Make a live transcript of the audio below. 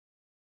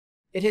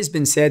It has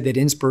been said that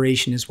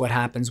inspiration is what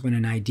happens when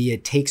an idea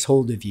takes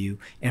hold of you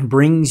and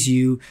brings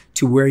you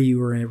to where you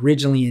were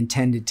originally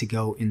intended to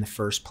go in the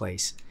first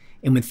place.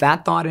 And with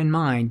that thought in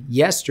mind,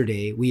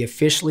 yesterday we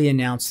officially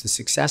announced the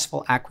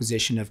successful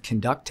acquisition of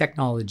Kinduct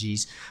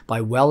Technologies by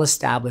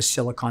well-established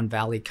Silicon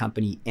Valley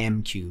company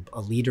mCube,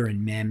 a leader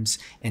in MEMS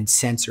and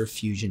sensor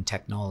fusion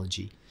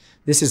technology.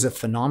 This is a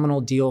phenomenal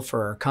deal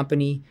for our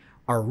company,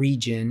 our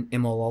region,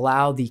 and will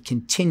allow the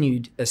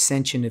continued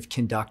ascension of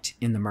Kinduct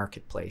in the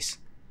marketplace.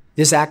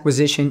 This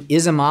acquisition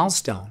is a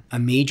milestone, a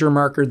major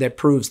marker that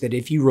proves that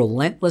if you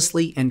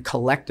relentlessly and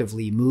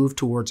collectively move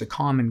towards a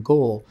common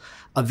goal,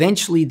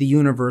 eventually the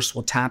universe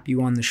will tap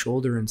you on the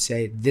shoulder and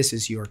say, "This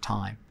is your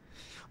time."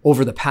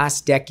 Over the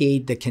past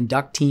decade, the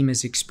Kinduct team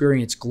has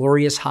experienced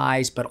glorious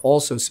highs, but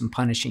also some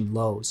punishing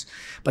lows.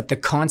 But the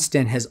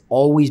constant has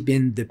always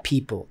been the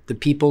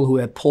people who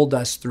have pulled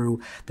us through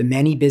the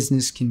many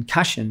business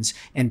concussions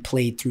and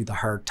played through the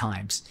hard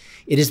times.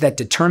 It is that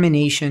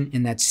determination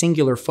and that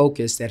singular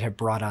focus that have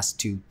brought us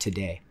to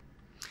today.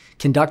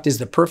 Kinduct is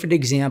the perfect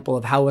example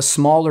of how a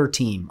smaller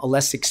team, a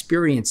less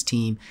experienced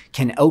team,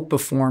 can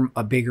outperform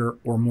a bigger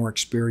or more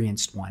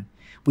experienced one.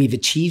 We've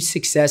achieved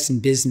success in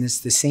business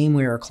the same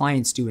way our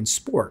clients do in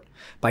sport,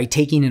 by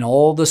taking in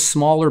all the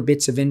smaller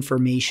bits of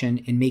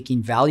information and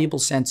making valuable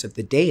sense of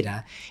the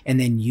data, and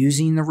then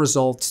using the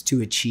results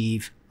to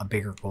achieve a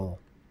bigger goal.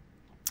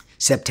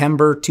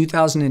 September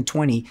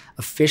 2020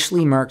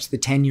 officially marks the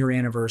 10-year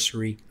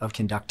anniversary of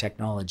Kinduct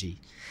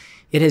Technology.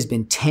 It has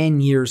been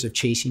 10 years of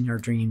chasing our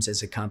dreams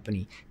as a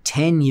company,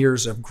 10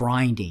 years of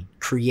grinding,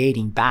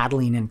 creating,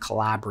 battling, and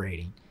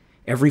collaborating.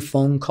 Every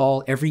phone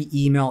call, every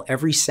email,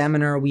 every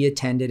seminar we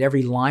attended,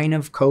 every line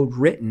of code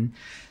written,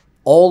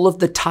 all of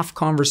the tough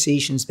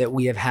conversations that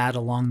we have had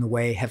along the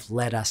way have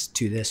led us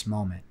to this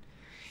moment.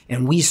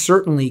 And we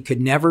certainly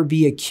could never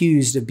be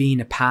accused of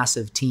being a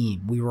passive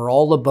team. We were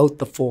all about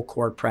the full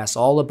court press,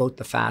 all about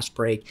the fast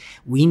break.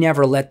 We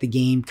never let the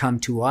game come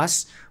to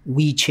us.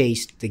 We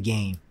chased the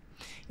game.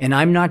 And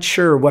I'm not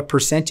sure what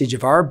percentage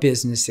of our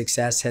business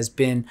success has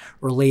been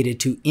related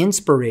to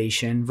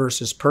inspiration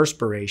versus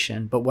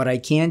perspiration, but what I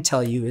can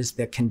tell you is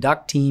the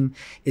Kinduct team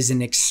is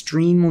an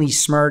extremely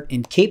smart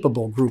and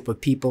capable group of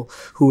people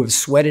who have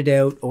sweated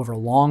out over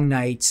long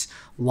nights,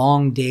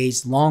 long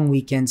days, long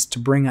weekends to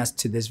bring us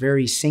to this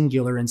very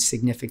singular and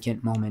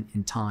significant moment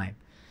in time.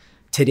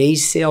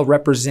 Today's sale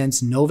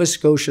represents Nova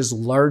Scotia's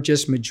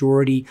largest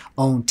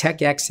majority-owned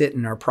tech exit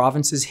in our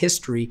province's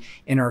history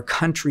and our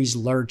country's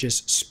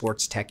largest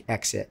sports tech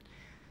exit.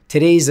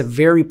 Today is a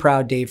very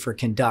proud day for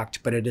Kinduct,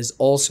 but it is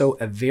also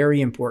a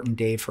very important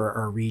day for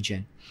our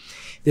region.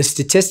 The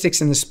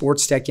statistics in the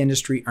sports tech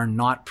industry are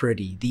not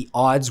pretty. The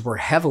odds were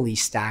heavily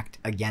stacked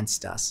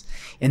against us.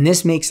 And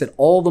this makes it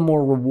all the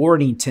more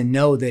rewarding to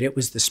know that it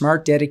was the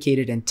smart,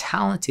 dedicated, and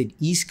talented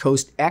East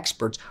Coast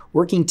experts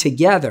working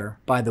together,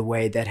 by the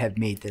way, that have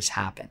made this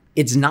happen.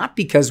 It's not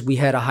because we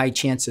had a high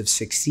chance of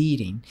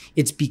succeeding.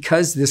 It's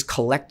because this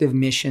collective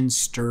mission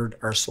stirred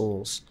our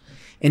souls.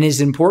 And it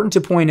is important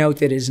to point out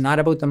that it is not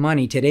about the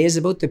money. Today is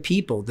about the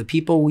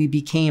people we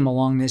became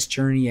along this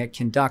journey at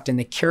Kinduct, and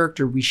the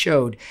character we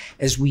showed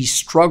as we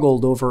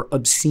struggled over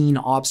obscene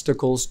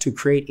obstacles to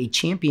create a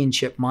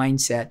championship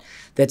mindset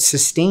that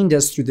sustained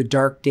us through the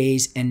dark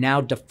days and now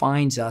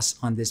defines us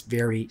on this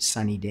very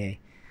sunny day.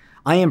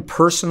 I am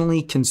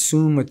personally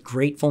consumed with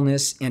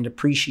gratefulness and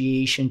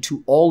appreciation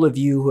to all of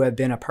you who have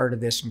been a part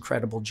of this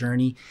incredible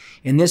journey.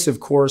 And this, of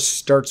course,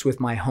 starts with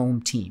my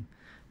home team,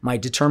 my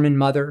determined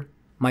mother,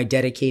 my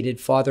dedicated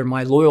father,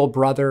 my loyal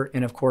brother,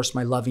 and of course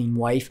my loving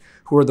wife,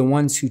 who are the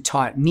ones who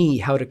taught me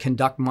how to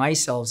conduct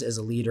myself as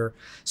a leader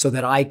so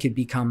that I could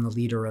become the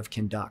leader of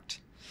Kinduct.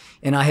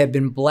 And I have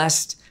been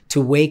blessed to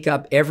wake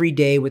up every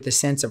day with a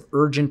sense of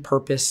urgent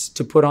purpose,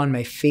 to put on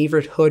my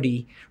favorite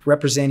hoodie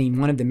representing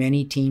one of the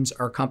many teams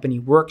our company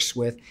works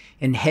with,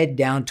 and head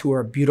down to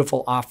our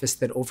beautiful office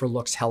that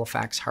overlooks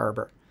Halifax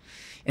Harbor.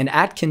 And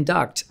at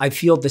Kinduct, I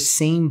feel the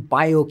same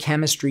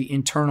biochemistry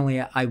internally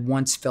I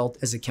once felt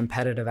as a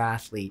competitive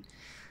athlete.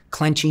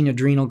 Clenching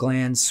adrenal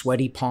glands,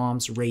 sweaty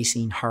palms,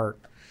 racing heart.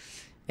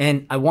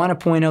 And I want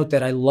to point out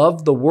that I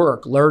love the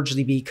work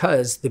largely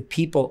because the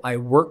people I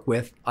work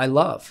with, I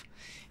love.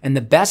 And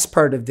the best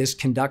part of this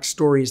Kinduct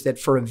story is that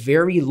for a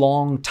very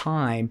long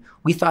time,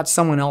 we thought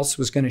someone else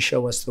was going to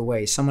show us the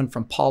way. Someone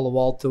from Palo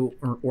Alto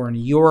or New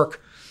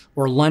York,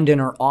 or London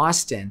or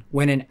Austin,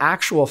 when in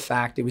actual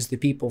fact, it was the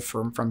people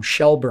from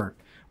Shelburne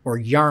or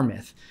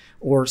Yarmouth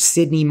or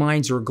Sydney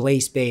Mines or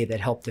Glace Bay that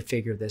helped to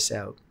figure this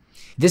out.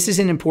 This is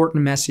an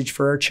important message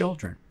for our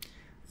children.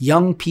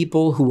 Young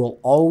people who will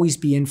always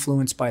be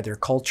influenced by their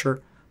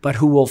culture, but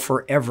who will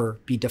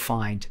forever be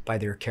defined by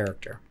their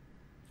character.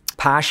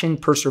 Passion,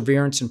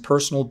 perseverance, and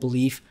personal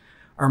belief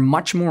are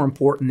much more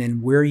important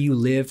than where you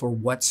live or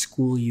what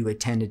school you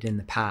attended in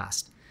the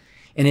past.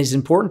 And it is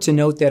important to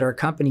note that our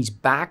company's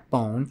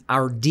backbone,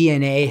 our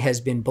DNA,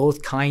 has been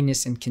both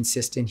kindness and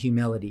consistent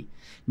humility.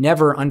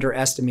 Never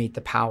underestimate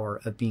the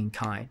power of being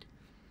kind.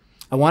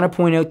 I want to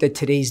point out that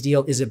today's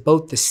deal is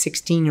about the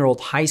 16-year-old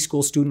high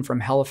school student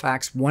from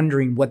Halifax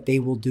wondering what they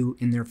will do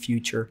in their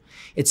future.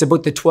 It's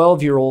about the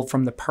 12-year-old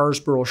from the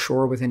Parsboro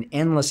shore with an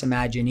endless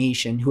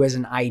imagination who has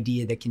an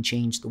idea that can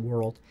change the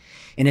world.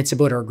 And it's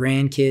about our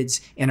grandkids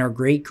and our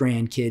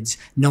great-grandkids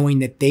knowing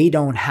that they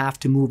don't have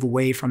to move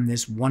away from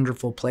this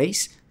wonderful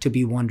place to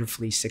be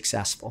wonderfully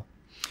successful.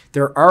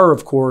 There are,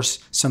 of course,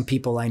 some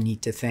people I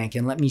need to thank,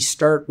 and let me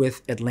start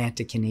with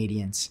Atlantic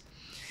Canadians.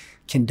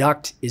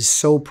 Kinduct is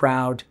so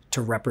proud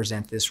to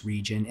represent this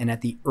region, and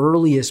at the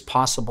earliest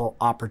possible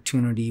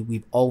opportunity,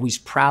 we've always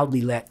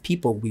proudly let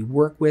people we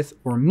work with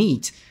or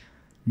meet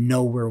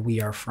know where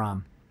we are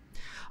from.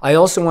 I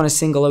also want to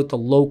single out the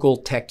local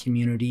tech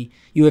community.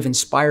 You have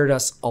inspired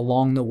us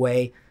along the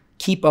way.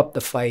 Keep up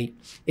the fight.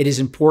 It is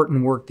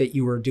important work that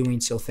you are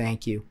doing, so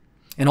thank you.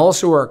 And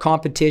also our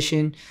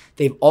competition,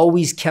 they've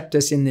always kept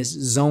us in this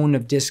zone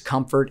of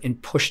discomfort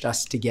and pushed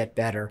us to get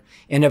better.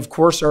 And of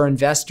course, our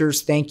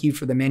investors, thank you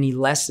for the many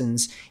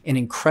lessons and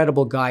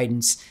incredible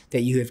guidance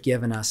that you have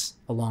given us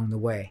along the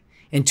way.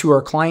 And to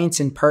our clients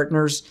and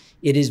partners,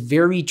 it is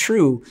very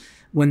true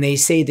when they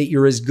say that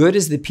you're as good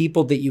as the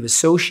people that you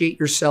associate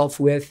yourself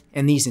with,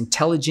 and these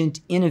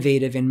intelligent,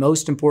 innovative, and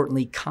most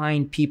importantly,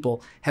 kind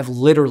people have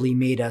literally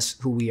made us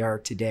who we are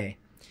today.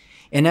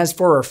 And as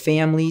for our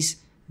families,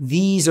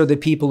 these are the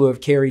people who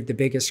have carried the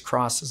biggest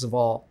crosses of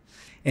all.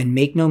 And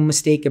make no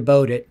mistake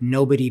about it,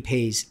 nobody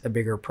pays a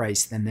bigger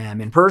price than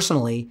them. And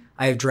personally,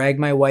 I have dragged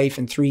my wife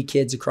and 3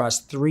 kids across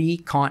 3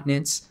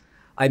 continents.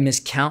 I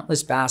missed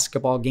countless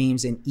basketball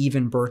games and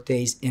even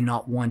birthdays, and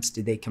not once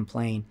did they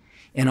complain.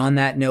 And on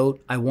that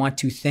note, I want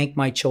to thank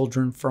my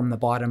children from the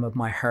bottom of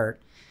my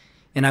heart.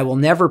 And I will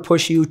never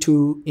push you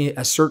to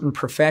a certain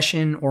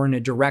profession or in a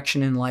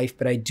direction in life,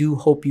 but I do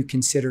hope you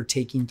consider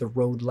taking the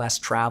road less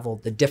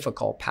traveled, the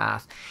difficult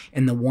path,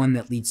 and the one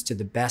that leads to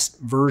the best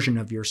version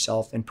of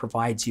yourself and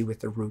provides you with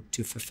the route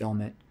to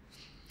fulfillment.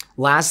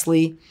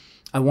 Lastly,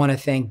 I want to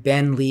thank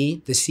Ben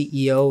Lee, the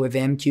CEO of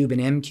mCube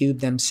and mCube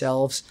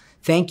themselves.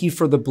 Thank you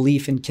for the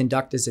belief in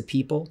Kinduct as a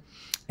people,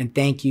 and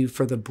thank you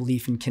for the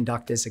belief in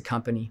Kinduct as a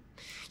company.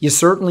 You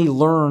certainly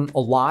learn a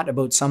lot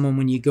about someone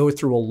when you go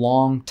through a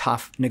long,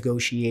 tough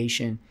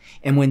negotiation.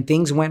 And when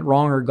things went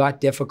wrong or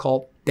got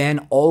difficult,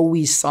 Ben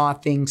always saw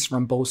things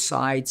from both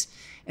sides.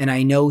 And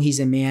I know he's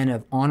a man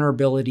of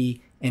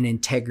honorability and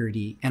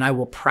integrity. And I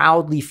will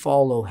proudly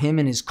follow him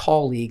and his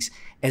colleagues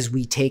as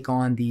we take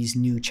on these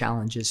new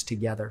challenges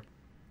together.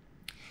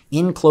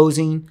 In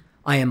closing,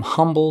 I am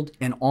humbled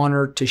and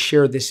honored to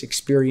share this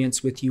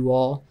experience with you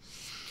all.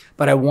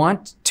 But I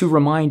want to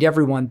remind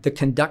everyone the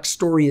Kinduct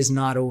story is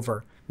not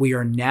over. We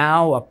are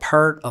now a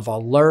part of a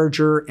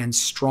larger and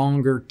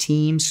stronger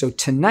team. So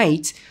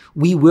tonight,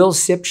 we will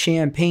sip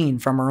champagne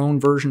from our own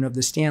version of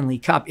the Stanley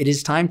Cup. It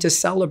is time to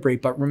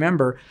celebrate, but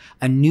remember,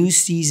 a new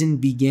season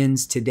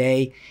begins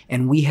today,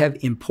 and we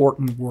have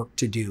important work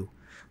to do.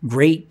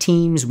 Great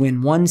teams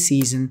win one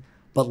season,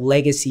 but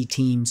legacy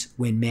teams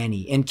win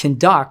many. And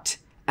Kinduct,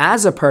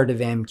 as a part of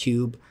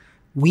mCube,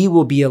 we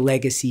will be a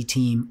legacy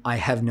team, I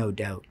have no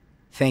doubt.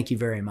 Thank you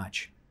very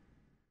much.